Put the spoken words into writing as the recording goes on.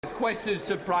Questions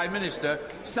to Prime Minister.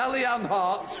 Sally Ann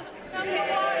Hart.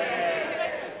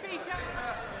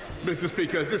 Mr.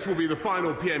 Speaker, this will be the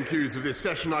final PMQs of this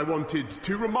session. I wanted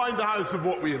to remind the House of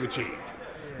what we have achieved.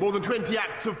 More than 20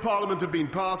 Acts of Parliament have been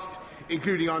passed,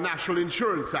 including our National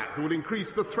Insurance Act that will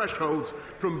increase the thresholds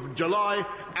from July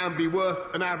and be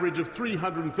worth an average of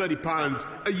 £330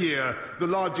 a year, the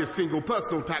largest single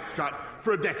personal tax cut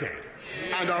for a decade.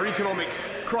 And our Economic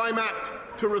Crime Act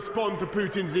to respond to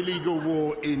Putin's illegal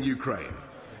war in Ukraine.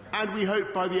 And we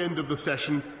hope by the end of the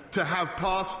session to have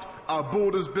passed our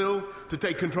Borders Bill to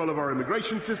take control of our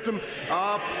immigration system,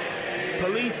 our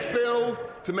Police Bill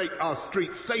to make our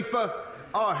streets safer,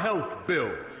 our Health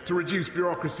Bill to reduce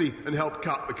bureaucracy and help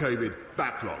cut the COVID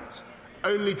backlogs.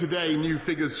 Only today, new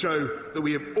figures show that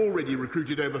we have already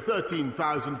recruited over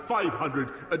 13,500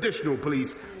 additional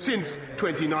police since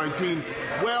 2019,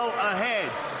 well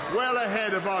ahead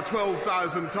of our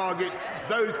 12,000 target.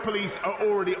 Those police are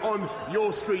already on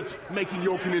your streets, making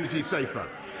your community safer.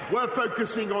 We're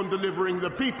focusing on delivering the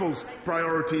people's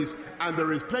priorities, and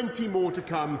there is plenty more to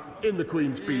come in the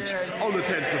Queen's speech on the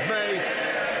 10th of May.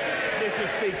 Mr.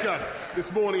 Speaker,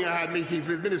 this morning I had meetings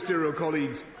with ministerial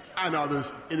colleagues and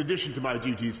others, in addition to my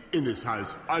duties in this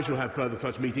House. I shall have further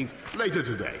such meetings later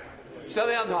today.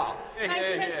 Sally Ann Hart. Thank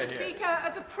you, Mr. Speaker.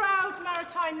 As a proud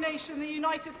maritime nation, the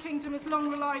United Kingdom has long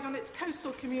relied on its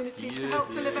coastal communities to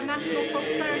help deliver national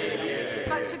prosperity.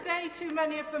 But today, too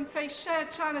many of them face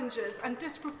shared challenges and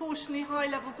disproportionately high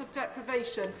levels of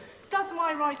deprivation. Does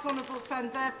my right honourable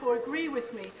friend therefore agree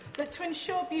with me that to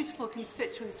ensure beautiful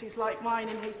constituencies like mine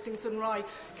in Hastings and Rye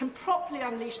can properly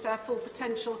unleash their full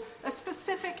potential, a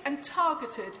specific and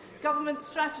targeted government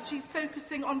strategy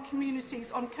focusing on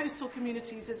communities, on coastal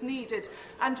communities, is needed?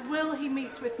 And will he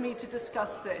meet with me to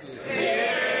discuss this?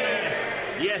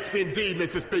 Yes, indeed,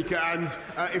 Mr. Speaker. And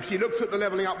if she looks at the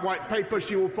Levelling Up White Paper,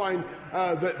 she will find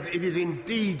that it is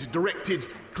indeed directed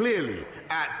clearly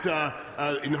at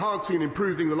enhancing and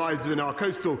improving the lives in our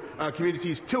coastal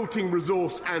communities, tilting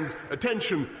resource and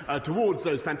attention towards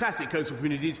those fantastic coastal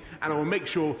communities, and I will make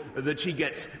sure that she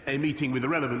gets a meeting with the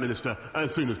relevant minister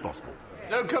as soon as possible.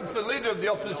 Now comes the Leader of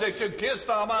the Opposition, Keir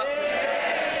Starmer.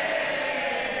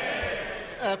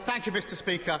 Thank you, Mr.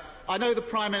 Speaker. I know the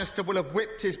Prime Minister will have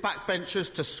whipped his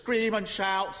backbenchers to scream and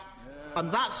shout,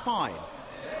 and that's fine.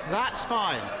 That's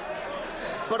fine.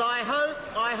 But I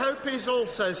hope he's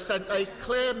also sent a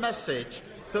clear message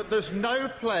that there's no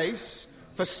place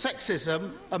for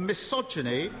sexism and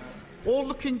misogyny or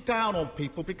looking down on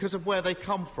people because of where they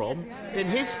come from in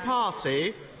his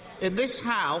party, in this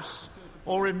House,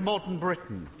 or in modern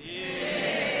Britain.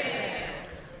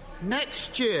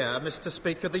 Next year, Mr.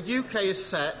 Speaker, the UK is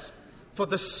set for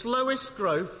the slowest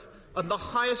growth and the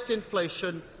highest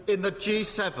inflation in the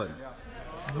G7.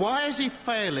 Why is he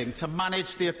failing to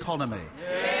manage the economy?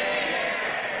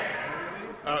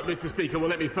 Mr. Speaker, well,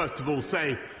 let me first of all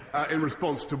say, in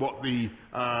response to what the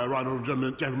right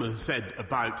honourable gentleman has said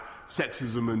about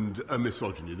sexism and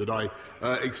misogyny, that I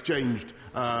exchanged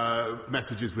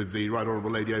messages with the right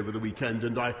honourable lady over the weekend,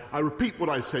 and I repeat what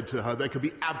I said to her. There could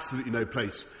be absolutely no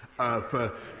place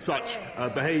for such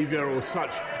behaviour or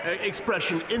such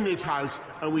expression in this House,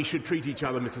 and we should treat each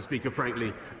other, Mr. Speaker,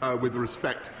 frankly, with the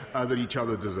respect that each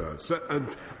other deserves. So,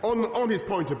 and on his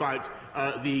point about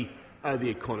the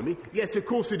economy, yes, of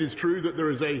course it is true that there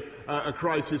is a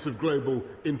crisis of global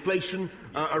inflation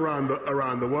around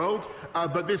the world,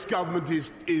 but this government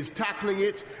is tackling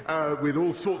it with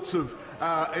all sorts of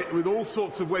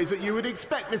ways that you would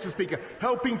expect, Mr. Speaker,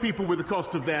 helping people with the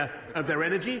cost of their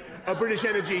energy, British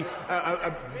energy,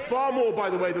 far more, by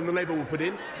the way, than the Labour will put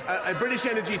in, a British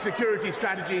energy security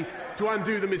strategy to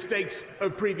undo the mistakes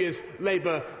of previous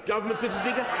Labour governments, Mr.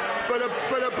 Speaker,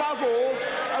 but above all,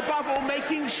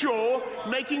 making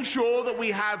sure that we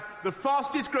have the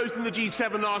fastest growth in the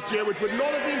G7 last year, which would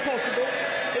not have been possible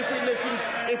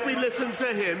if we listened to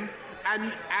him.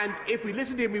 And if we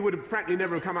listened to him, we would have, frankly,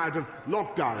 never have come out of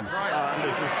lockdown,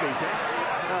 Mr. Speaker,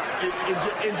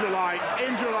 in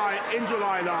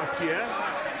July last year.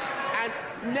 And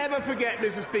never forget,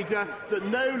 Mr. Speaker, that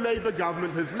no Labour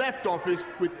government has left office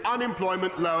with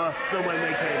unemployment lower than when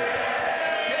they came in.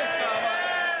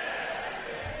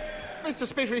 Mr.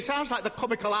 Speaker, he sounds like the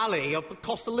comical alley of the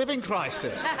cost of living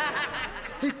crisis.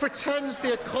 He pretends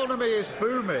the economy is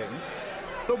booming,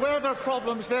 but where there are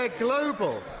problems, they're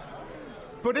global.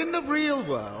 But in the real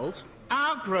world,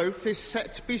 our growth is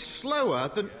set to be slower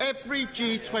than every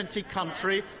G20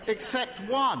 country except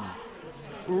one,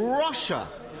 Russia.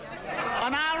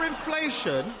 And our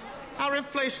inflation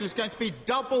is going to be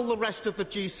double the rest of the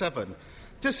G7.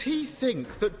 Does he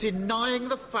think that denying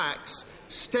the facts,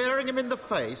 staring him in the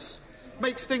face,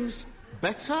 makes things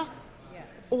better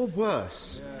or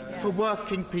worse for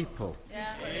working people?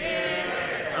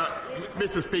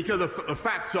 Mr. Speaker, the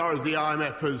facts are, as the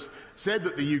IMF has said,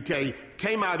 that the UK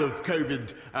came out of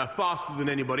COVID faster than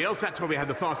anybody else. That's why we had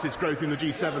the fastest growth in the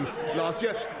G7 last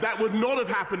year. That would not have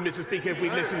happened, Mr. Speaker, if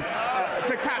we'd listened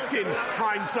to Captain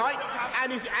Hindsight.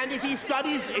 And if he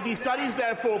studies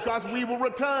their forecast, we will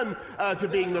return to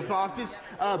being the fastest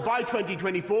by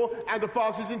 2024 and the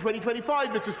fastest in 2025,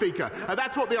 Mr. Speaker.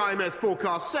 That's what the IMF's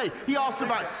forecasts say. He asks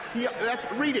about.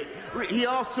 Read it. He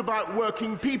asks about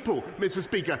working people, Mr.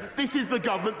 Speaker. This is the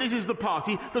government. This is the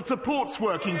party that supports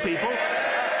working people.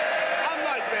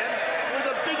 Unlike them, with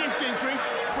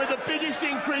the biggest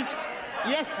increase.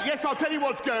 Yes, I'll tell you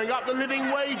what's going up. The living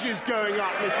wage is going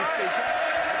up, Mr. Speaker,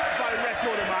 by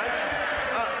record amounts.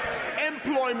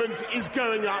 Employment is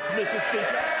going up, Mr.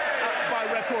 Speaker, by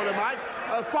record amounts.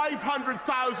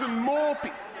 500,000 more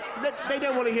people. They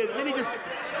don't want to hear. Let me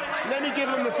give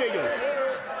them the figures.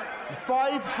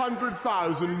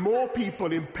 500,000 more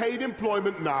people in paid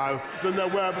employment now than there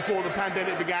were before the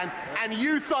pandemic began, and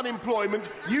youth unemployment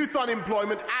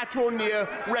at or near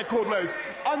record lows.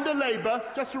 Under Labour,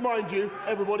 just to remind you,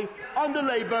 everybody, under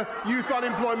Labour, youth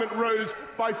unemployment rose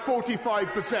by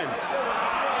 45%.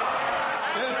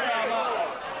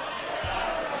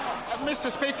 Mr.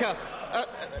 Speaker,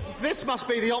 this must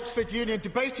be the Oxford Union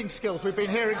debating skills we've been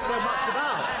hearing so much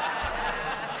about.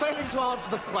 Failing to answer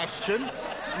the question,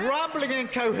 rambling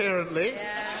incoherently,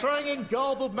 throwing in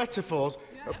garbled metaphors.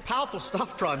 Powerful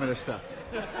stuff, Prime Minister.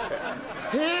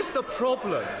 Here's the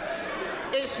problem.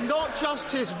 It's not just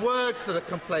his words that are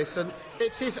complacent,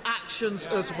 it's his actions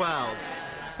as well.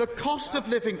 The cost of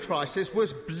living crisis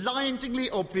was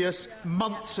blindingly obvious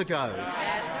months ago.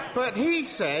 But he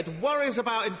said worries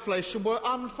about inflation were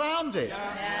unfounded.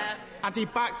 And he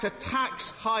backed a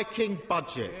tax-hiking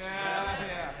budget.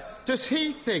 Does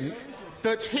he think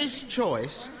that his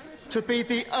choice to be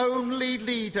the only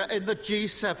leader in the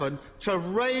G7 to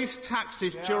raise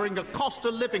taxes during a cost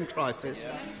of living crisis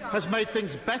has made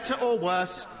things better or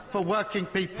worse for working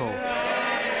people?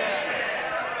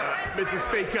 Mr.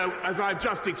 Speaker, as I've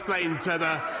just explained to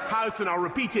the House, and I'll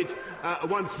repeat it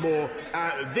once more,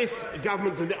 this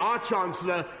government and our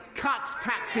Chancellor cut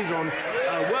taxes on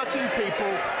working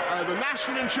people. The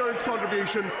national insurance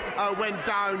contribution went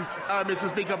down, Mr.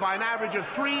 Speaker, by an average of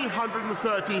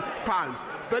 £330.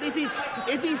 But if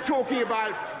he's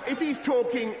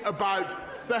talking about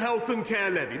the health and care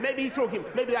levy, maybe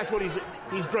that's what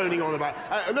he's droning on about.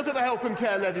 Look at the health and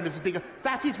care levy, Mr. Speaker.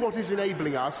 That is what is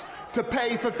enabling us to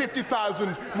pay for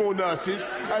 50,000 more nurses,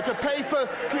 to pay for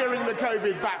clearing the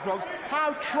COVID backlogs.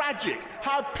 How tragic,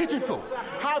 how pitiful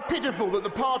that the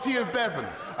party of Bevan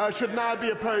should now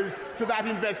be opposed to that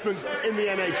investment in the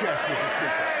NHS, Mr.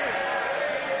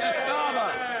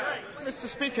 Speaker. Mr.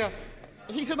 Speaker,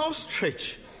 he's an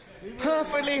ostrich,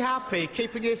 perfectly happy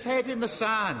keeping his head in the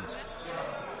sand.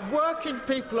 Working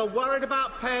people are worried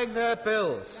about paying their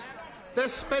bills. They're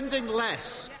spending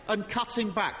less and cutting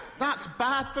back. That's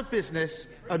bad for business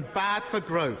and bad for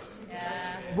growth.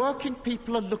 Working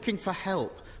people are looking for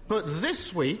help. But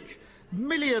this week,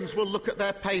 millions will look at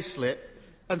their payslip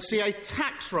and see a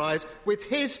tax rise with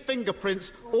his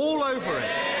fingerprints all over it.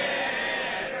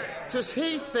 Does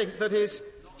he think that his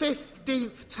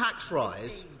 15th tax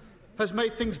rise has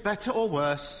made things better or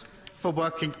worse for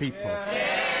working people?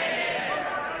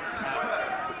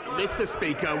 Mr.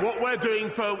 Speaker, what we're doing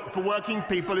for working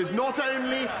people is not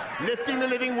only lifting the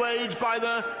living wage by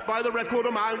the record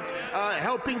amount,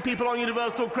 helping people on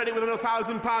universal credit with a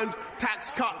 £1,000 tax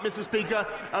cut, Mr. Speaker,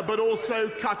 but also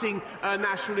cutting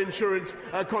national insurance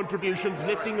contributions,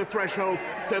 lifting the threshold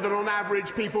so that on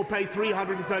average people pay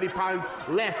 £330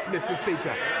 less, Mr.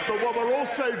 Speaker. But what we're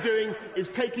also doing is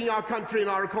taking our country and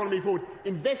our economy forward,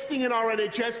 investing in our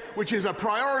NHS, which is a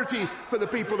priority for the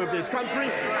people of this country,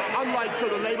 unlike for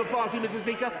the Labour Party, Mr.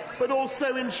 Speaker, but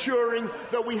also ensuring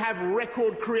that we have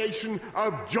record creation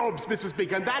of jobs, Mr.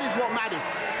 Speaker, and that is what matters.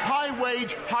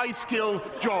 High-wage, high-skill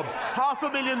jobs.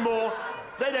 500,000 more.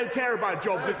 They don't care about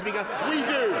jobs, Mr. Speaker. We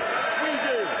do. We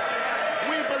do.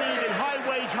 We believe in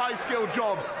high-wage, high-skill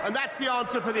jobs, and that's the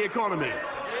answer for the economy.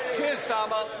 Keir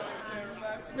Starmer.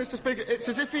 Mr. Speaker, it's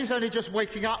as if he's only just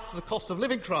waking up to the cost of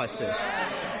living crisis.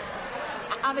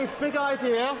 And his big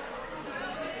idea,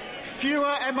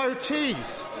 fewer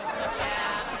MOTs.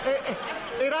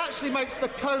 It actually makes the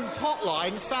Cones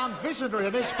hotline sound visionary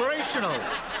and inspirational.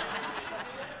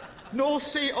 North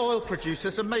Sea oil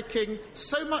producers are making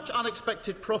so much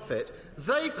unexpected profit,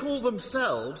 they call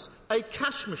themselves a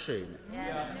cash machine.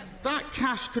 That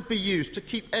cash could be used to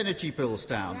keep energy bills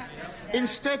down.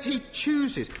 Instead, he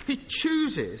chooses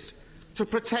to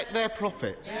protect their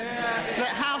profits. Let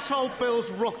household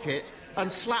bills rocket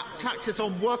and slap taxes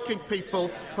on working people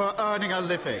who are earning a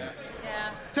living.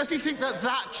 Does he think that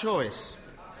that choice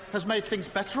has made things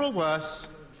better or worse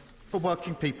for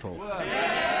working people?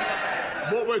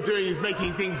 What we're doing is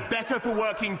making things better for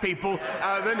working people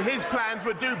than his plans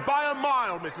would do by a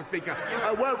mile, Mr. Speaker.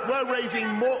 We're raising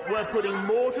more. We're putting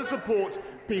more to support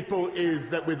people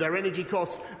with their energy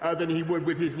costs than he would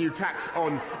with his new tax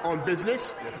on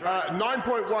business.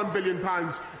 £9.1 billion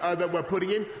that we're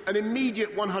putting in, an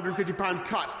immediate £150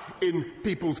 cut in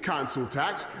people's council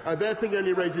tax. Their thing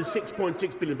only raises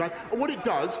 £6.6 billion. And what it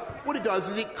does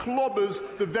is it clobbers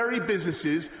the very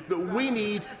businesses that we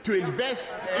need to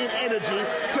invest in energy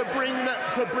to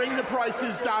bring the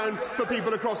prices down for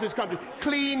people across this country.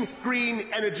 Clean, green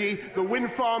energy, the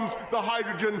wind farms, the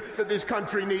hydrogen that this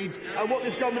country needs. And what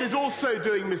this government is also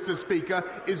doing, Mr. Speaker,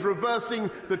 is reversing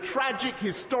the tragic,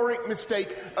 historic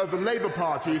mistake of the Labour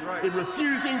Party in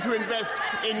refusing to invest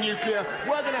in nuclear.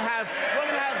 We're going to have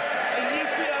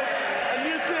a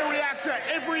nuclear reactor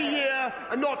every year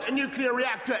and not a nuclear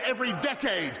reactor every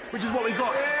decade, which is what we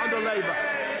got under Labour.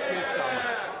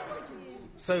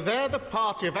 So they're the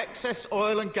party of excess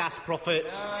oil and gas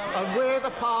profits, and we're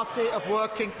the party of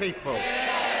working people.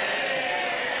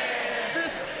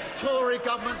 This Tory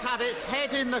government's had its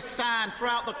head in the sand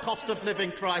throughout the cost of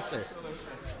living crisis.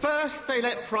 First, they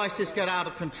let prices get out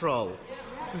of control.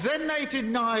 Then they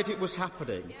denied it was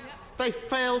happening. They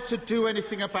failed to do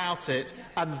anything about it,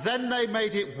 and then they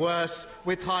made it worse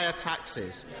with higher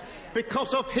taxes.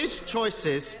 Because of his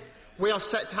choices, we are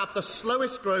set to have the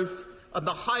slowest growth and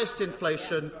the highest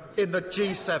inflation in the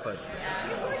G7.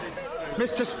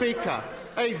 Mr. Speaker,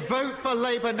 a vote for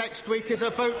Labour next week is a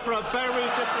vote for a very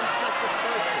different set of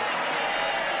choices.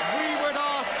 We would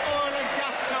ask oil and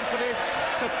gas companies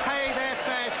to pay their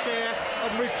fair share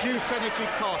and reduce energy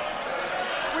costs.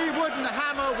 We wouldn't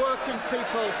hammer working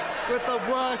people with the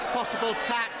worst possible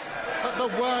tax at the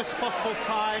worst possible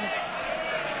time.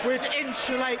 We'd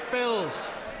insulate homes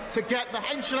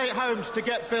to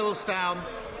get bills down.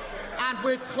 And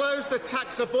we'd close the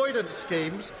tax avoidance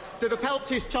schemes that have helped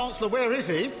his Chancellor, where is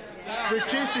he,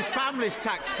 reduce his family's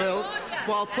tax bill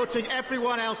while putting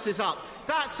everyone else's up.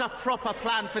 That's a proper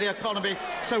plan for the economy.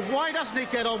 So why doesn't he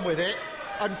get on with it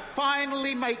and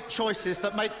finally make choices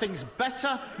that make things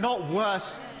better, not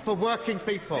worse, for working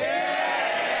people?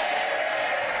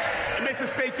 Mr.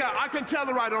 Speaker, I can tell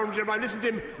the right honourable gentleman, I've listened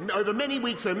to him over many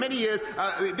weeks and many years,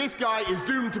 this guy is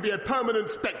doomed to be a permanent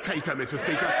spectator, Mr.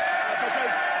 Speaker,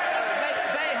 because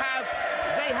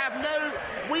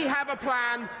we have a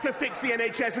plan to fix the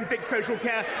NHS and fix social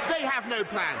care. They have no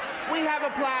plan. We have a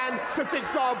plan to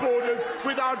fix our borders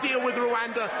with our deal with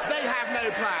Rwanda. They have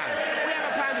no plan. We have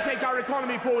a plan to take our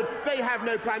economy forward. They have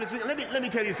no plan. Let me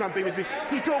tell you something, Mr. Speaker.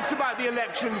 He talks about the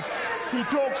elections. He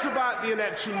talks about the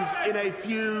elections in a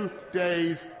few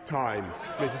days' time,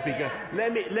 Mr. Speaker.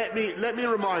 Let me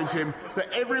remind him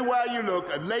that everywhere you look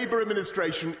at Labour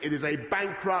administration, it is a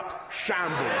bankrupt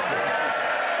shambles.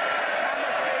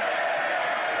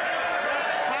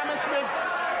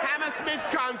 Hammersmith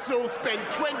Council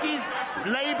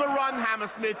Labour-run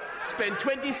Hammersmith spent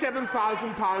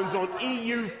 £27,000 on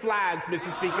EU flags,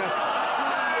 Mr. Speaker, 2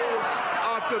 years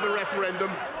after the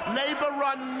referendum.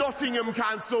 Labour-run Nottingham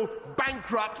Council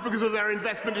bankrupt because of their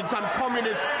investment in some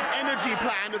communist energy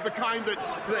plan of the kind that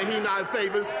he now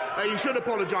favours. He should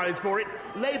apologise for it.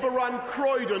 Labour-run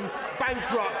Croydon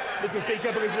bankrupt, Mr.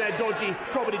 Speaker, because of their dodgy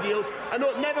property deals. And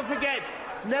never forget,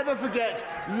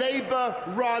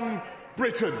 Labour-run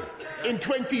Britain in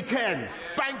 2010,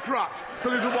 bankrupt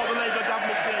because of what the Labour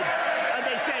government did. And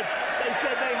they said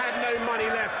they had no money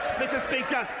left. Mr.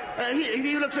 Speaker,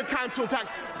 he looks at council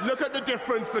tax. Look at the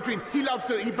difference between he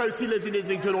boasts he lives in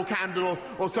Islington or Camden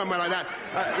or somewhere like that.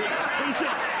 He should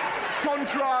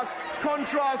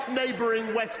contrast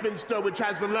neighbouring Westminster, which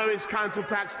has the lowest council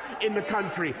tax in the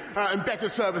country, and better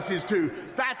services too.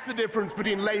 That's the difference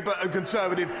between Labour and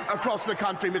Conservative across the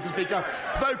country, Mr. Speaker.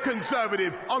 Vote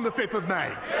Conservative on the 5th of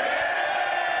May.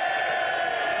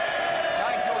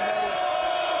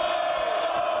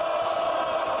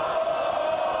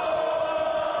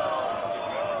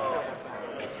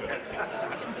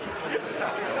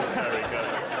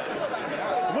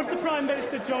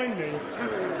 Join me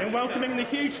in welcoming the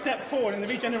huge step forward in the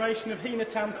regeneration of Hena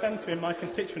Town Centre in my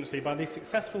constituency by the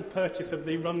successful purchase of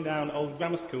the rundown old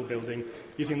grammar school building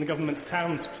using the government's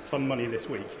Towns Fund money this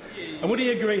week. And would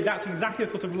he agree that's exactly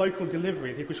the sort of local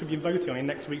delivery people should be voting on in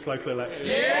next week's local election?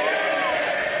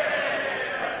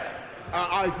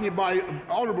 I think my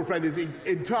honourable friend is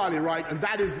entirely right, and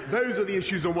those are the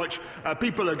issues on which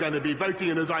people are going to be voting.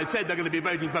 And as I said, they're going to be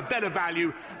voting for better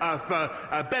value, for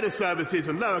better services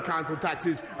and lower council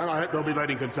taxes, and I hope they'll be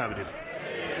voting Conservative.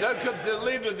 Now comes the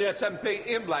Leader of the SNP,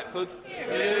 Ian Blackford.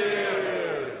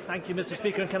 Thank you, Mr.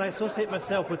 Speaker. And can I associate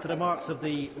myself with the remarks of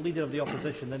the Leader of the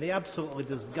Opposition and the absolutely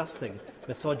disgusting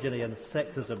misogyny and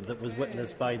sexism that was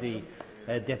witnessed by the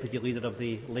Deputy Leader of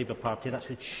the Labour Party. That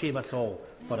should shame us all,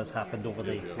 what has happened over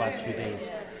the last few days.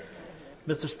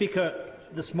 Mr. Speaker,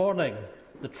 this morning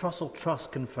the Trussell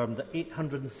Trust confirmed that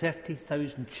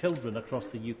 830,000 children across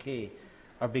the UK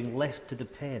are being left to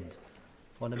depend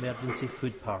on emergency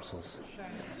food parcels.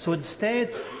 So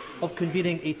instead of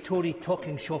convening a Tory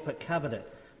talking shop at Cabinet,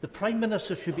 the Prime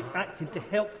Minister should be acting to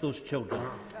help those children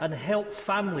and help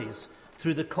families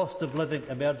through the cost of living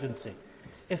emergency.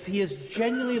 If he is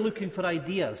genuinely looking for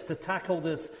ideas to tackle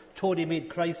this Tory-made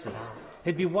crisis,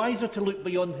 he'd be wiser to look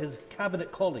beyond his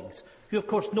Cabinet colleagues, who of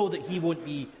course know that he won't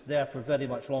be there for very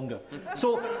much longer.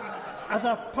 So, as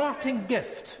a parting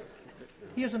gift,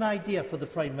 here's an idea for the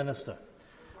Prime Minister.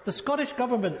 The Scottish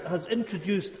Government has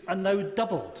introduced and now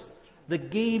doubled the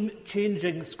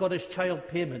game-changing Scottish child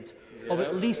payment of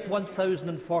at least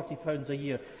 £1,040 a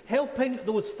year, helping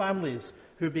those families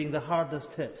who are being the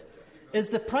hardest hit. Is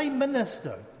the Prime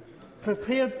Minister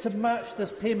prepared to match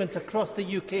this payment across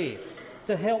the UK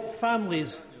to help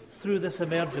families through this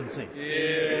emergency?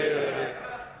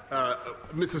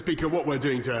 Mr. Speaker, what we're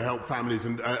doing to help families,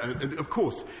 and of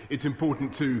course it's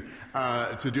important to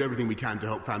do everything we can to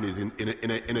help families in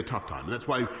a tough time. And that's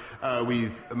why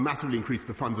we've massively increased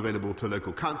the funds available to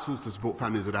local councils to support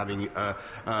families that are having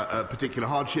a particular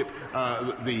hardship.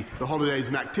 The Holidays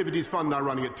and Activities Fund, now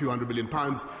running at £200 million,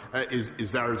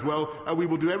 is there as well. We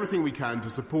will do everything we can to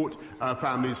support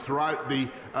families throughout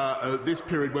this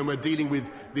period when we're dealing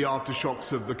with the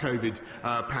aftershocks of the COVID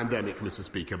pandemic, Mr.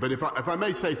 Speaker. But if I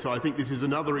may say so, I think this is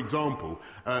another example,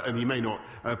 and he may not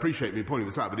appreciate me pointing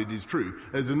this out, but it is true.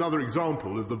 There's another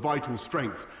example of the vital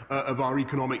strength of our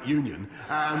economic union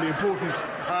and the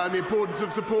importance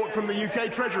of support from the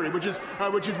UK Treasury, which is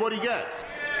what he gets.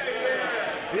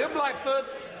 Ian Blackford.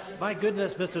 My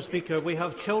goodness, Mr. Speaker, we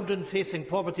have children facing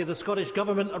poverty. The Scottish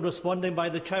Government are responding by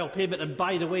the child payment, and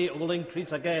by the way, it will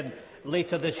increase again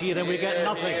later this year, and we get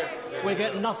nothing. We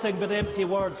get nothing but empty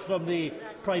words from the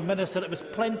Prime Minister. It was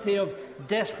plenty of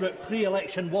desperate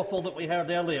pre-election waffle that we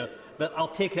heard earlier, but I'll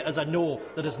take it as a no.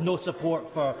 There is no support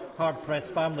for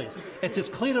hard-pressed families. It is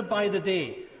clearer by the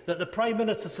day that the Prime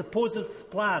Minister's supposed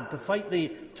plan to fight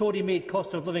the Tory-made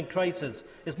cost of living crisis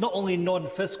is not only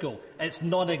non-fiscal, it's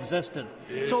non-existent.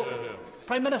 So,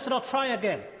 Prime Minister, I'll try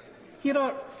again. Here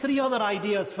are 3 other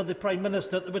ideas for the Prime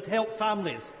Minister that would help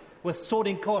families with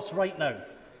soaring costs right now.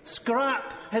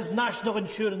 Scrap his national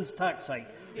insurance tax hike,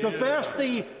 reverse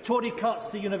the Tory cuts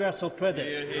to universal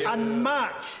credit, and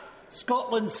match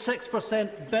Scotland's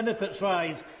 6% benefits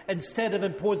rise instead of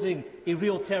imposing a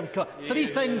real-term cut. 3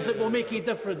 things that will make a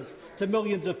difference to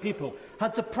millions of people.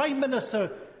 Has the Prime Minister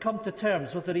come to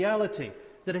terms with the reality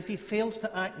that if he fails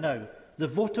to act now, the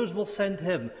voters will send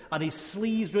him and his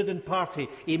sleaze-ridden party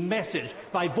a message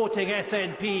by voting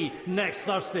SNP next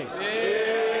Thursday?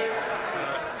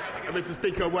 Mr.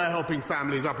 Speaker, we're helping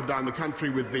families up and down the country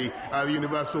with the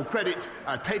universal credit.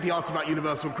 Tapey asked about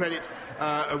universal credit.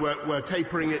 We're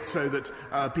tapering it so that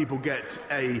people get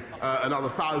another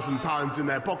 £1,000 in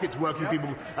their pockets. Working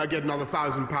people get another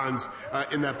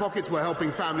 £1,000 in their pockets. We're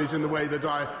helping families in the way that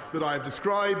I have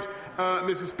described,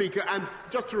 Mr. Speaker. And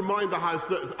just to remind the House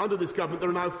that under this government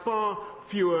there are now far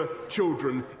fewer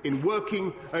children in workless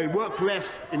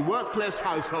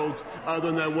households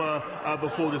than there were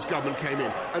before this government came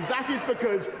in. And that is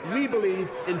because we believe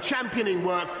in championing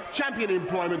work, championing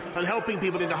employment and helping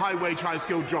people into high-wage,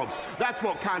 high-skilled jobs. That's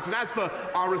what counts. And as for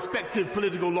our respective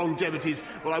political longevities,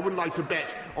 well, I wouldn't like to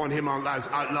bet on him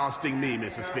outlasting me,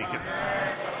 Mr. Speaker.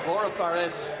 Laura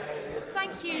Farris.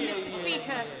 Thank you, Mr.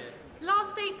 Speaker.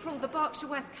 Last April, the Berkshire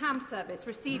West CAM service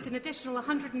received an additional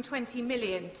 £120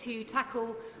 million to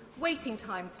tackle waiting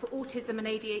times for autism and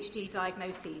ADHD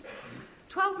diagnoses.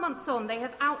 12 months on, they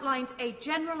have outlined a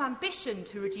general ambition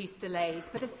to reduce delays,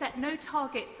 but have set no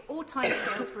targets or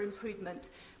timescales for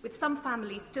improvement, with some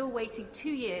families still waiting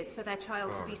 2 years for their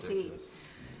child to be seen.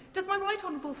 Does my right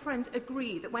honourable friend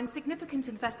agree that when significant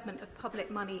investment of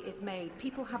public money is made,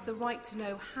 people have the right to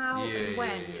know how and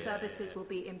when services will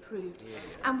be improved?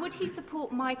 And would he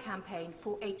support my campaign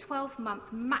for a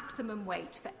 12-month maximum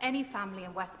wait for any family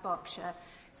in West Berkshire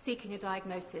seeking a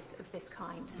diagnosis of this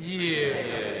kind?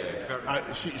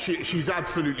 She's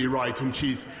absolutely right, and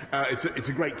it's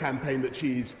a great campaign that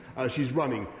she's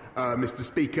running, Mr.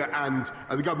 Speaker, and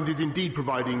the government is indeed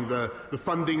providing the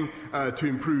funding to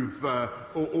improve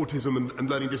autism and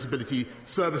learning disability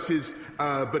services,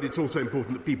 but it's also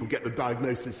important that people get the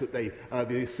diagnosis that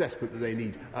the assessment that they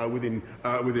need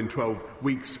within 12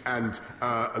 weeks, and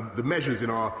the measures in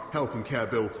our health and care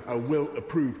bill will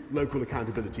approve local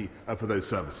accountability for those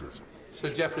services. Sir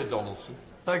Geoffrey Donaldson.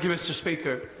 Thank you, Mr.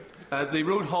 Speaker. The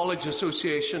Road Haulage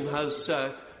Association has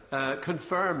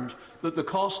confirmed that the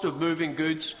cost of moving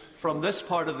goods from this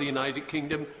part of the United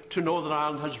Kingdom to Northern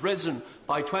Ireland has risen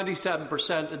by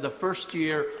 27% in the first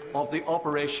year of the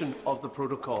operation of the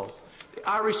protocol. The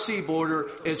Irish Sea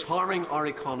border is harming our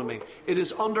economy. It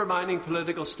is undermining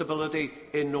political stability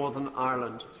in Northern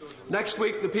Ireland. Next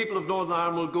week, the people of Northern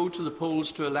Ireland will go to the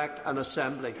polls to elect an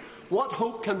assembly. What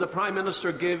hope can the Prime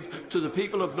Minister give to the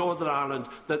people of Northern Ireland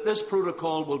that this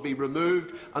protocol will be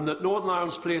removed and that Northern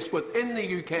Ireland's place within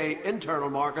the UK internal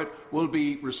market will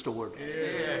be restored?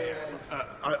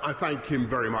 I thank him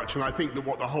very much, and I think that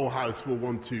what the whole House will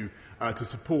want to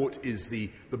support is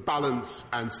the balance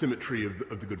and symmetry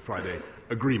of the Good Friday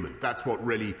Agreement. That's what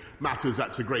really matters.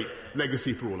 That's a great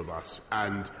legacy for all of us,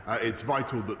 and it's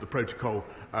vital that the protocol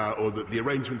or that the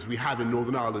arrangements we have in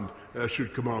Northern Ireland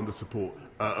should command the support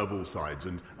of all sides,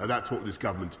 and that's what this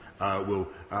government will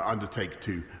undertake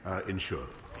to ensure.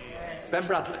 Ben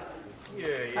Bradley.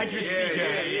 Thank you, Mr.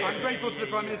 Speaker. I'm grateful to the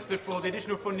Prime Minister for the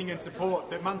additional funding and support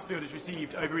that Mansfield has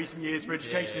received over recent years for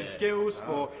education and skills,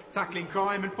 for tackling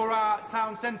crime, and for our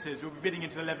town centres. We'll be bidding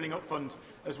into the Levelling Up Fund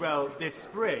as well this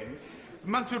spring.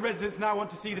 Mansfield residents now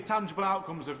want to see the tangible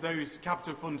outcomes of those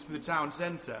capital funds for the town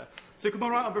centre. So could my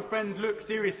right honourable friend look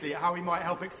seriously at how we might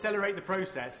help accelerate the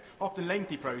process, often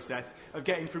lengthy process, of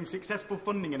getting from successful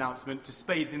funding announcement to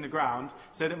spades in the ground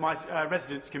so that my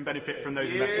residents can benefit from those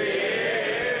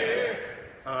investments?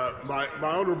 My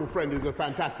honourable friend is a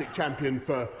fantastic champion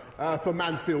for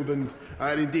Mansfield and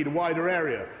indeed a wider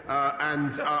area. I'm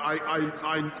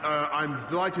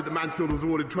delighted that Mansfield was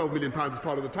awarded £12 million as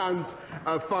part of the Towns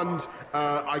Fund.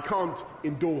 I can't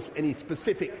endorse any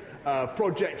specific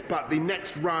project, but the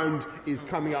next round is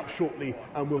coming up shortly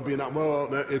and will be announced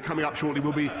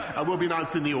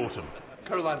in the autumn.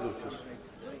 Caroline Lucas.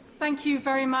 Thank you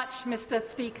very much, Mr.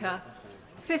 Speaker.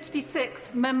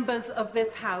 56 members of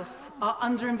this House are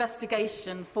under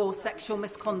investigation for sexual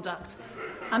misconduct,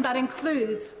 and that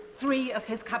includes 3 of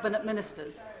his cabinet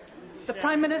ministers. The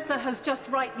Prime Minister has just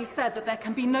rightly said that there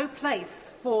can be no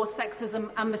place for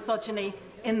sexism and misogyny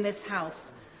in this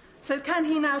House. So can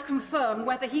he now confirm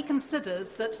whether he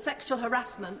considers that sexual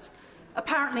harassment,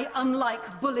 apparently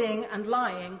unlike bullying and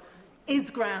lying,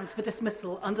 is grounds for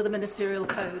dismissal under the Ministerial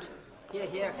Code?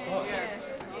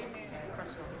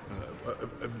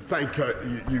 Thank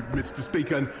you, Mr.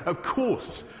 Speaker. And of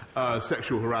course,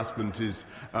 sexual harassment is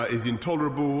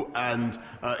intolerable, and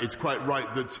it's quite right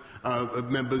that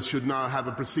members should now have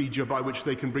a procedure by which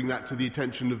they can bring that to the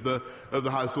attention of the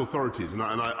House authorities. And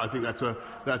I think that's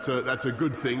a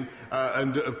good thing.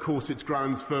 And of course, it's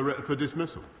grounds for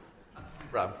dismissal.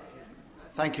 Brown.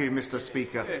 Thank you, Mr.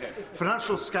 Speaker.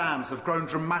 Financial scams have grown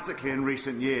dramatically in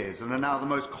recent years and are now the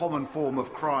most common form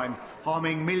of crime,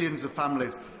 harming millions of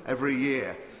families every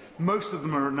year. Most of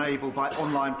them are enabled by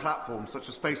online platforms such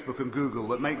as Facebook and Google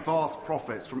that make vast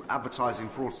profits from advertising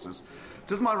fraudsters.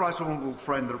 Does my right honourable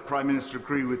friend, the Prime Minister,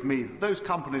 agree with me that those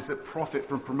companies that profit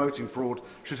from promoting fraud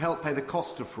should help pay the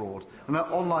cost of fraud, and that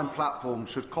online platforms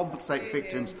should compensate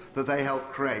victims that they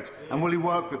help create? And will he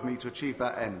work with me to achieve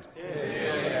that end?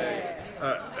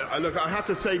 Look, I have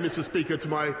to say, Mr. Speaker, to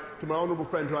my honourable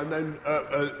friend who I've known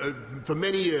for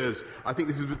many years, I think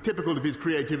this is typical of his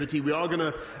creativity. We are going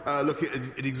to look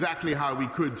at exactly how we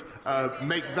could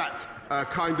make that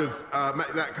kind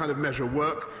of measure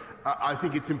work. I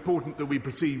think it's important that we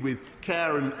proceed with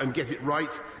care and get it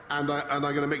right, and I'm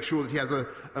going to make sure that he has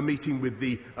a meeting with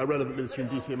the relevant minister in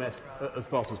DCMS as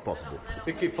fast as possible.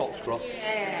 Vicky Foxcroft.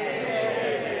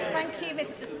 Thank you,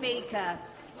 Mr. Speaker.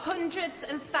 Hundreds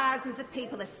and thousands of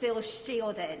people are still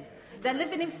shielding. They're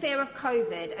living in fear of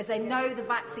COVID as they know the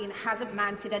vaccine hasn't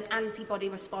mounted an antibody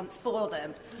response for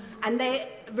them, and they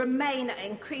remain at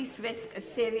increased risk of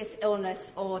serious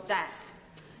illness or death.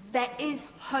 There is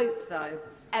hope, though.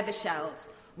 Evershed,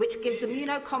 which gives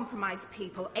immunocompromised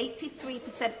people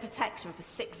 83% protection for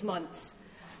 6 months.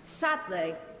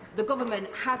 Sadly, the government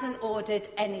hasn't ordered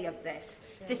any of this,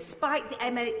 despite the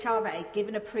MHRA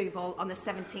giving approval on the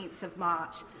 17th of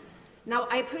March. Now,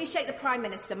 I appreciate the Prime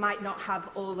Minister might not have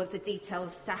all of the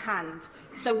details to hand,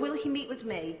 so will he meet with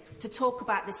me to talk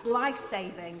about this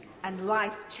life-saving and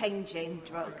life-changing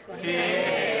drug?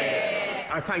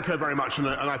 I thank her very much, and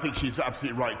I think she's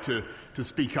absolutely right to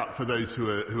speak up for those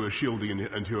who are shielding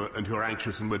and who are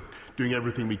anxious, and we're doing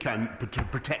everything we can to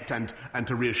protect and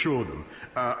to reassure them.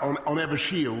 On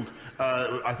Evershield,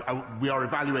 we are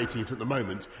evaluating it at the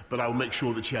moment, but I will make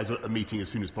sure that she has a meeting as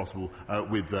soon as possible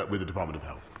with the Department of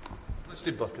Health.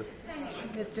 Mr. Bucket. Thank you,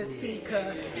 Mr.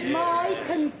 Speaker. My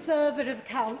Conservative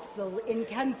council in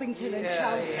Kensington and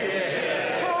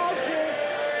Chelsea charges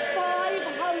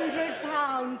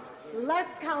 £500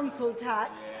 less council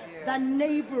tax than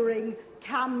neighbouring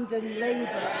Camden Labour.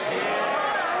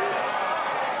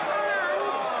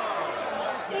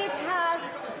 And it has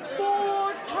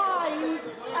 4 times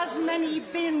as many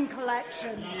bin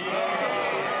collections.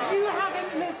 You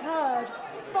haven't misheard.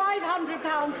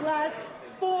 £500 less,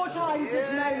 4 times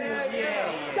as many.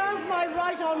 Does my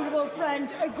right honourable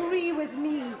friend agree with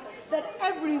me that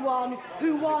everyone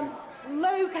who wants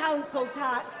low council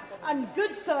tax and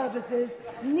good services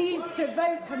needs to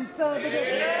vote Conservative?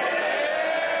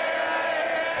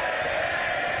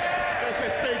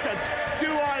 Mr. Speaker,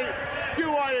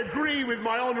 do I agree with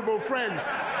my honourable friend?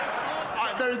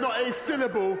 There is not a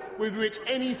syllable with which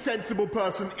any sensible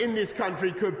person in this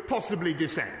country could possibly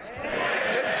dissent.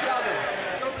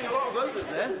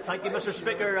 Thank you, Mr.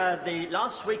 Speaker.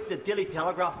 Last week, the Daily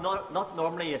Telegraph, not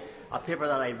normally a paper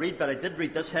that I read, but I did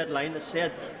read this headline that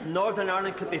said Northern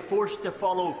Ireland could be forced to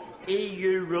follow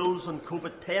EU rules on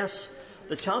COVID tests.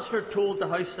 The Chancellor told the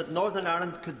House that Northern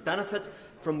Ireland could benefit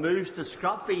from moves to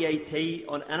scrap VAT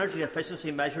on energy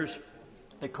efficiency measures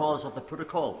because of the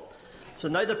protocol. So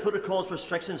now the protocol's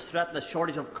restrictions threaten the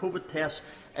shortage of COVID tests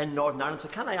in Northern Ireland. So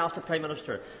can I ask the Prime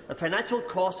Minister, the financial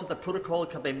cost of the protocol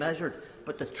can be measured,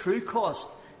 but the true cost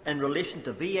in relation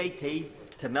to VAT,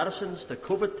 to medicines, to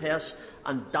COVID tests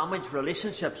and damaged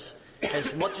relationships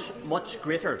is much, much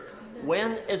greater.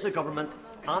 When is the Government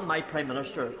and my Prime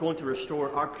Minister going to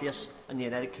restore our place in the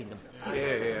United Kingdom?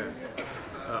 I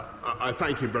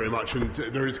thank him very much, and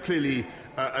there is clearly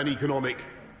an economic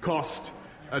cost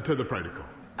to the protocol,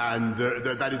 and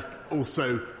that is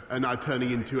also now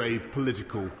turning into a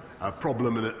political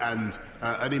problem and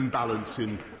an imbalance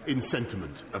in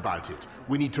sentiment about it.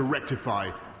 We need to rectify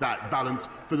that balance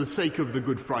for the sake of the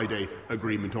Good Friday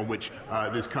Agreement on which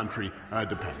this country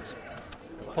depends.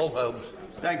 Paul Holmes.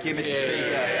 Thank you, Mr.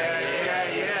 Speaker.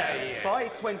 By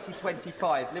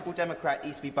 2025, Liberal Democrat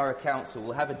Eastleigh Borough Council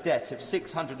will have a debt of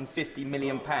 £650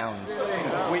 million,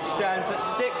 which stands at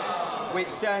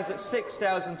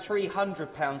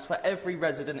 £6,300 for every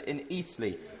resident in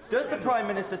Eastleigh. Does the Prime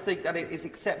Minister think that it is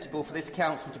acceptable for this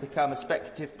council to become a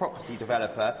speculative property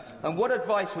developer? And what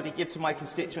advice would he give to my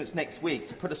constituents next week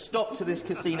to put a stop to this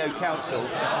casino council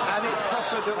and its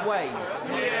profligate ways?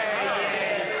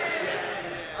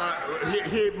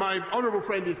 My honourable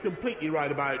friend is completely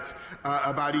right about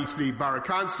Eastleigh Borough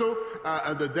Council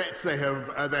and the debts they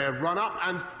have run up,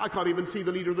 and I can't even see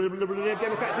the leader of the Liberal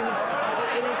Democrats in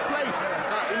his place.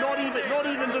 Not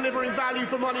even delivering value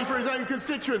for money for his own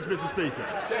constituents, Mr. Speaker.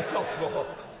 Mr.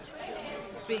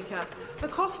 Speaker, the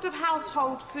cost of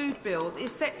household food bills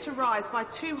is set to rise by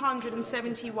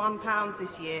 £271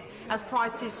 this year as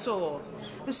prices soar.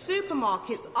 The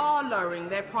supermarkets are lowering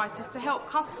their prices to help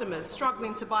customers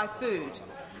struggling to buy food.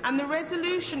 And the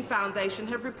Resolution Foundation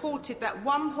have reported that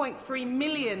 1.3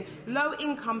 million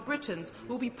low-income Britons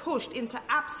will be pushed into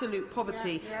absolute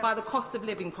poverty by the cost of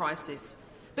living crisis.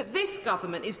 But this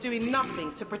government is doing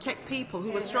nothing to protect people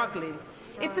who are struggling.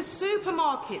 If the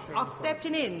supermarkets are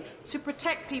stepping in to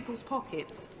protect people's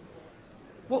pockets,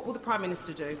 what will the Prime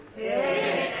Minister do?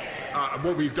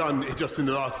 What we've done just in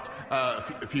the last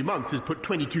few months is put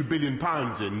 £22 billion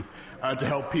in to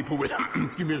help people with,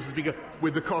 excuse me, Mr. Speaker,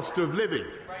 with the cost of living.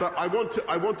 But I want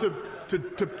to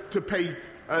pay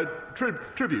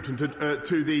tribute and to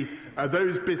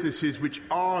those businesses which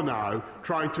are now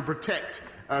trying to protect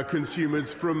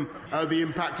consumers from the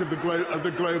impact of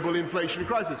the global inflation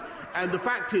crisis. And the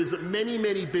fact is that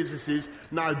many businesses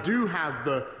now do have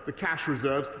the cash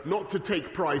reserves, not to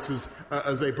take prices,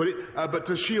 as they put it, but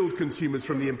to shield consumers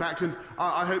from the impact, and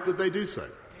I hope that they do so.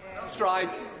 Stride.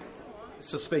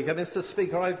 Mr.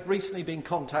 Speaker, I've recently been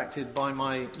contacted by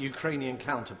my Ukrainian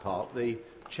counterpart, the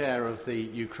chair of the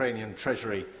Ukrainian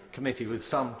Treasury Committee, with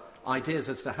some ideas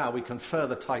as to how we can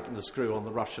further tighten the screw on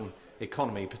the Russian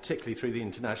economy, particularly through the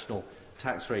international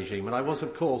tax regime. And I was,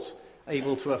 of course,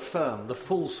 able to affirm the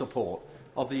full support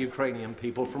of the Ukrainian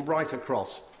people from right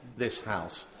across this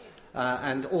House.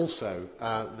 And also,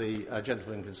 the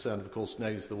gentleman concerned, of course,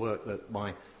 knows the work that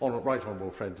my right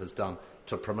honourable friend has done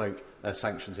to promote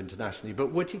sanctions internationally.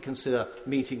 But would he consider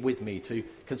meeting with me to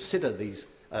consider these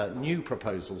new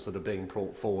proposals that are being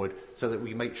brought forward so that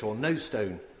we make sure no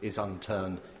stone is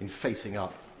unturned in facing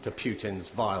up to Putin's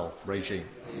vile regime.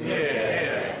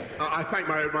 I thank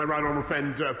my right honourable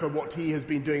friend for what he has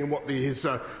been doing and what his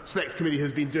Select Committee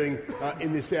has been doing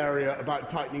in this area about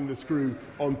tightening the screw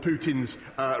on Putin's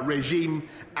regime.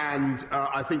 And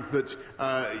I think that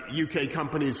UK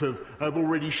companies have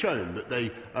already shown that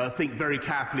they think very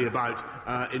carefully about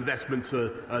investments,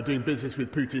 doing business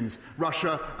with Putin's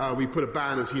Russia. We put a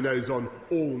ban, as he knows, on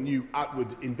all new outward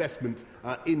investment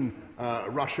in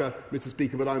Russia, Mr.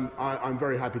 Speaker, but I'm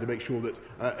very happy to make sure that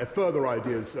further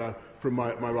ideas from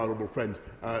my right honourable friend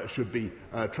should be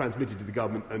transmitted to the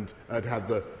government and to have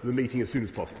the meeting as soon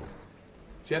as possible.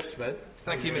 Jeff Smith.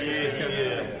 Thank you, Mr.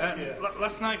 Speaker.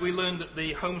 Last night we learned that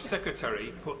the Home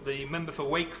Secretary put the member for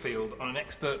Wakefield on an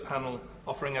expert panel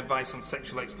offering advice on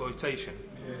sexual exploitation.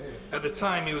 At the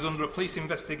time, he was under a police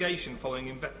investigation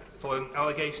following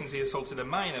allegations he assaulted a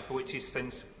minor, for which he's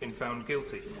since been found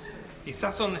guilty. He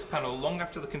sat on this panel long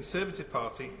after the Conservative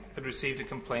Party had received a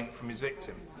complaint from his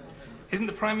victim. Isn't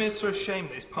the Prime Minister ashamed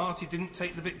that his party didn't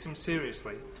take the victim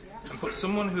seriously and put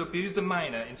someone who abused a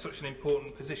minor in such an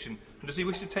important position? And does he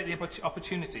wish to take the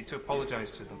opportunity to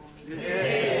apologise to them?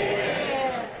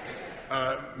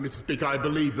 Mr. Speaker, I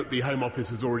believe that the Home Office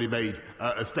has already made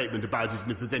a statement about it,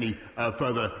 and if there's any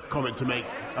further comment to make,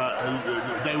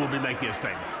 they will be making a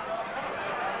statement.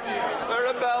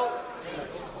 Bell.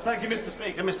 Thank you, Mr.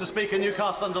 Speaker. Mr. Speaker,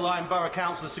 Newcastle Underline Borough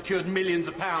Council has secured millions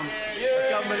of pounds of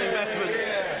government investment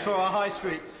for our High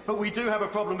Street. But we do have a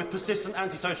problem with persistent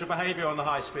antisocial behaviour on the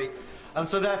High Street. And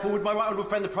so, therefore, would my right honourable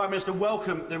friend, the Prime Minister,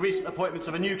 welcome the recent appointments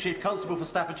of a new Chief Constable for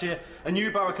Staffordshire, a new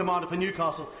Borough Commander for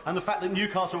Newcastle, and the fact that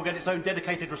Newcastle will get its own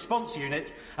dedicated response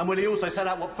unit? And will he also set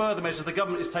out what further measures the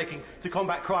government is taking to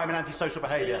combat crime and antisocial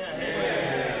behaviour?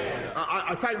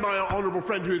 I thank my honourable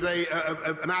friend, who is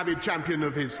an avid champion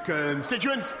of his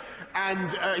constituents,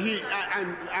 and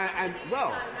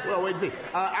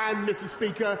Mr.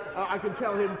 Speaker, I can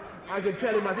tell him. I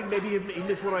think maybe he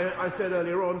missed what I said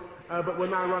earlier on. But we're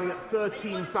now running at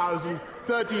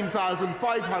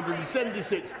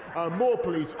 13,576 more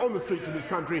police on the streets of this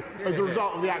country as a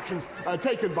result of the actions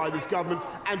taken by this government,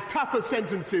 and tougher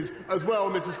sentences as well,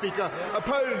 Mr. Speaker,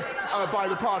 opposed by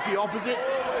the party opposite.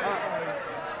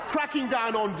 Cracking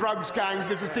down on drugs gangs,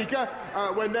 Mr. Speaker,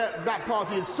 when that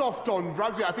party is soft on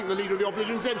drugs. I think the Leader of the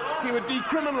Opposition said he would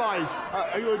decriminalise.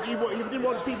 He didn't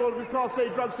want people with Class A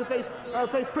drugs to face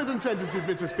prison sentences,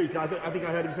 Mr. Speaker. I think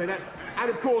I heard him say that. And,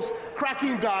 of course,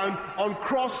 cracking down on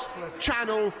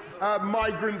cross-channel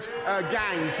migrant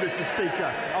gangs, Mr.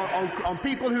 Speaker, on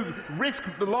people who risk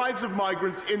the lives of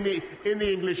migrants in the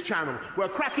English Channel. We're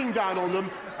cracking down on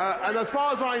them, and as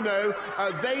far as I know,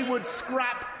 they would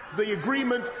scrap the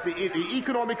agreement, the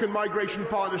Economic and Migration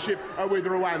Partnership with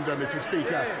Rwanda, Mr.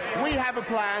 Speaker. We have a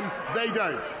plan, they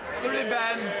don't.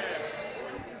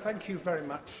 Thank you very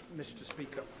much, Mr.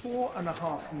 Speaker.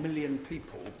 4.5 million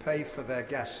people pay for their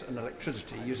gas and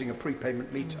electricity using a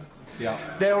prepayment meter.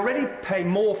 They already pay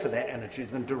more for their energy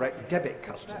than direct debit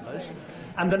customers,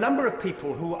 and the number of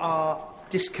people who are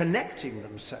disconnecting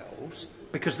themselves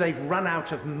because they've run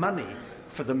out of money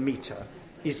for the meter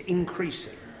is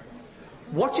increasing.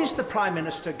 What is the Prime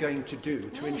Minister going to do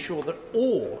to ensure that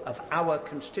all of our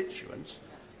constituents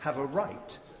have a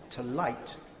right to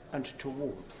light and to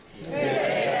warmth?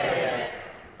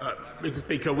 Mr.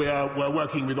 Speaker, we're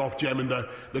working with Ofgem and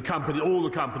all the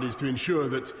companies to ensure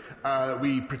that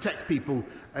we protect people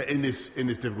in this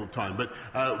difficult time. But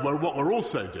what we're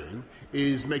also doing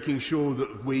is making sure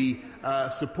that we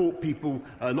support people,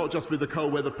 not just with the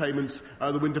cold weather payments,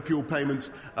 the winter fuel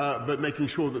payments, but making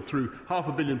sure that through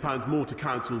 £500 million more to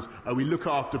councils, we look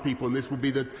after people, and this will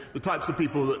be the types of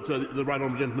people that the right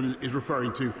honourable gentleman is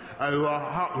referring to, who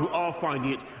are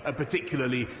finding it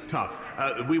particularly tough.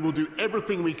 We will do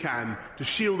everything we can to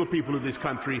shield the people of this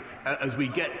country as we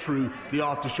get through the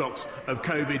aftershocks of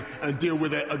COVID and deal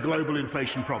with a global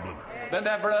inflation problem. Ben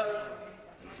Everett.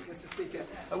 Mr. Speaker,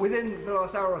 within the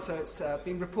last hour or so, it's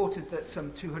been reported that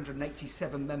some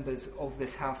 287 members of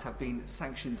this House have been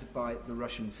sanctioned by the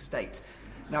Russian state.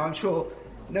 Now, I'm sure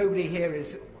nobody here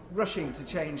is rushing to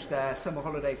change their summer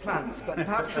holiday plans, but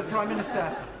perhaps the Prime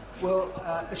Minister will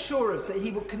assure us that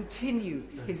he will continue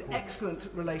his excellent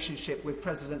relationship with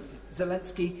President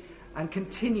Zelensky and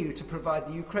continue to provide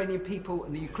the Ukrainian people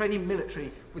and the Ukrainian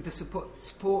military with the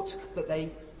support that they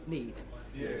need.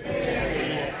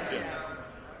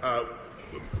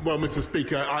 Well, Mr.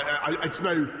 Speaker, it's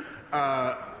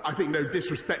I think no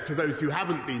disrespect to those who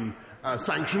haven't been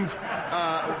sanctioned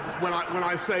when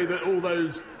I say that all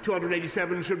those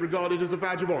 287 should regard it as a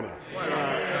badge of honour.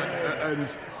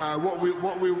 What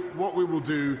we will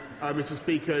do, Mr.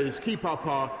 Speaker, is keep up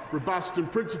our robust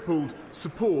and principled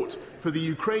support for the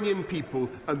Ukrainian people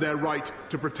and their right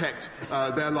to protect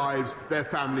their lives, their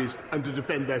families, and to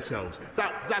defend themselves.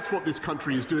 That's what this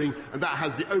country is doing, and that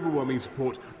has the overwhelming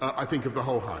support, I think, of the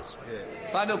whole House.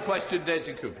 Final question,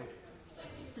 Daisy Cooper.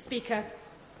 Mr. Speaker,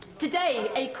 today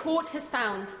a court has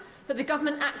found that the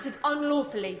government acted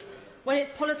unlawfully when its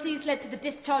policies led to the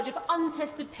discharge of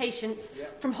untested patients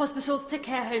from hospitals to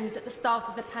care homes at the start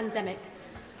of the pandemic.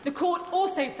 The court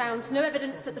also found no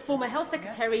evidence that the former Health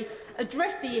Secretary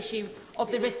addressed the issue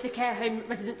of the risk to care home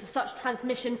residents of such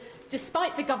transmission,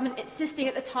 despite the government insisting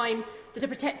at the time that a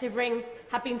protective ring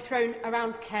had been thrown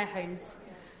around care homes.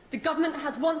 The government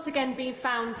has once again been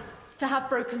found to have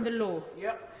broken the law.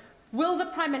 Will the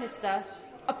Prime Minister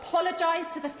apologise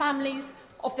to the families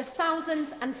of the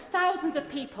thousands and thousands of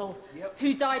people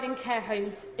who died in care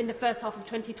homes in the first half of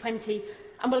 2020?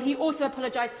 And will he also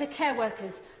apologise to care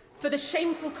workers for the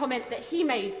shameful comment that he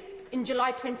made in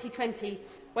July 2020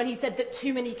 when he said that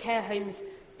too many care homes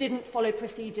didn't follow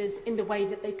procedures in the way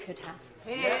that they could have?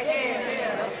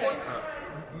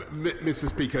 Mr.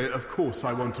 Speaker, of course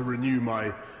I want to renew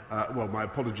my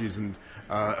apologies and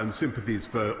sympathies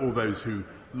for all those who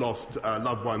lost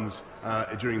loved ones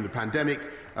during the pandemic,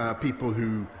 people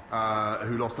who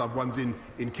lost loved ones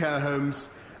in care homes.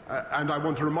 And I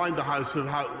want to remind the House of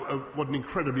what an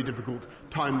incredibly difficult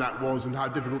time that was and how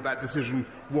difficult that decision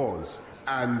was.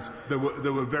 And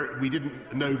we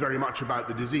didn't know very much about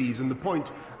the disease. And the point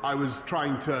I was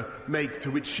trying to make, to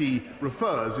which she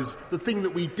refers, is the thing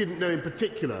that we didn't know in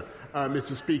particular,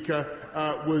 Mr. Speaker,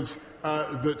 was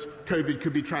that COVID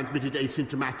could be transmitted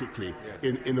asymptomatically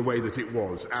in the way that it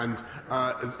was. And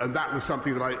that was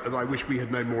something that I wish we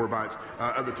had known more about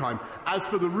at the time. As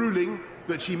for the ruling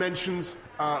that she mentions,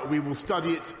 we will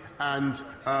study it and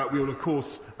we will, of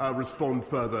course, respond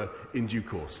further in due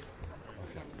course.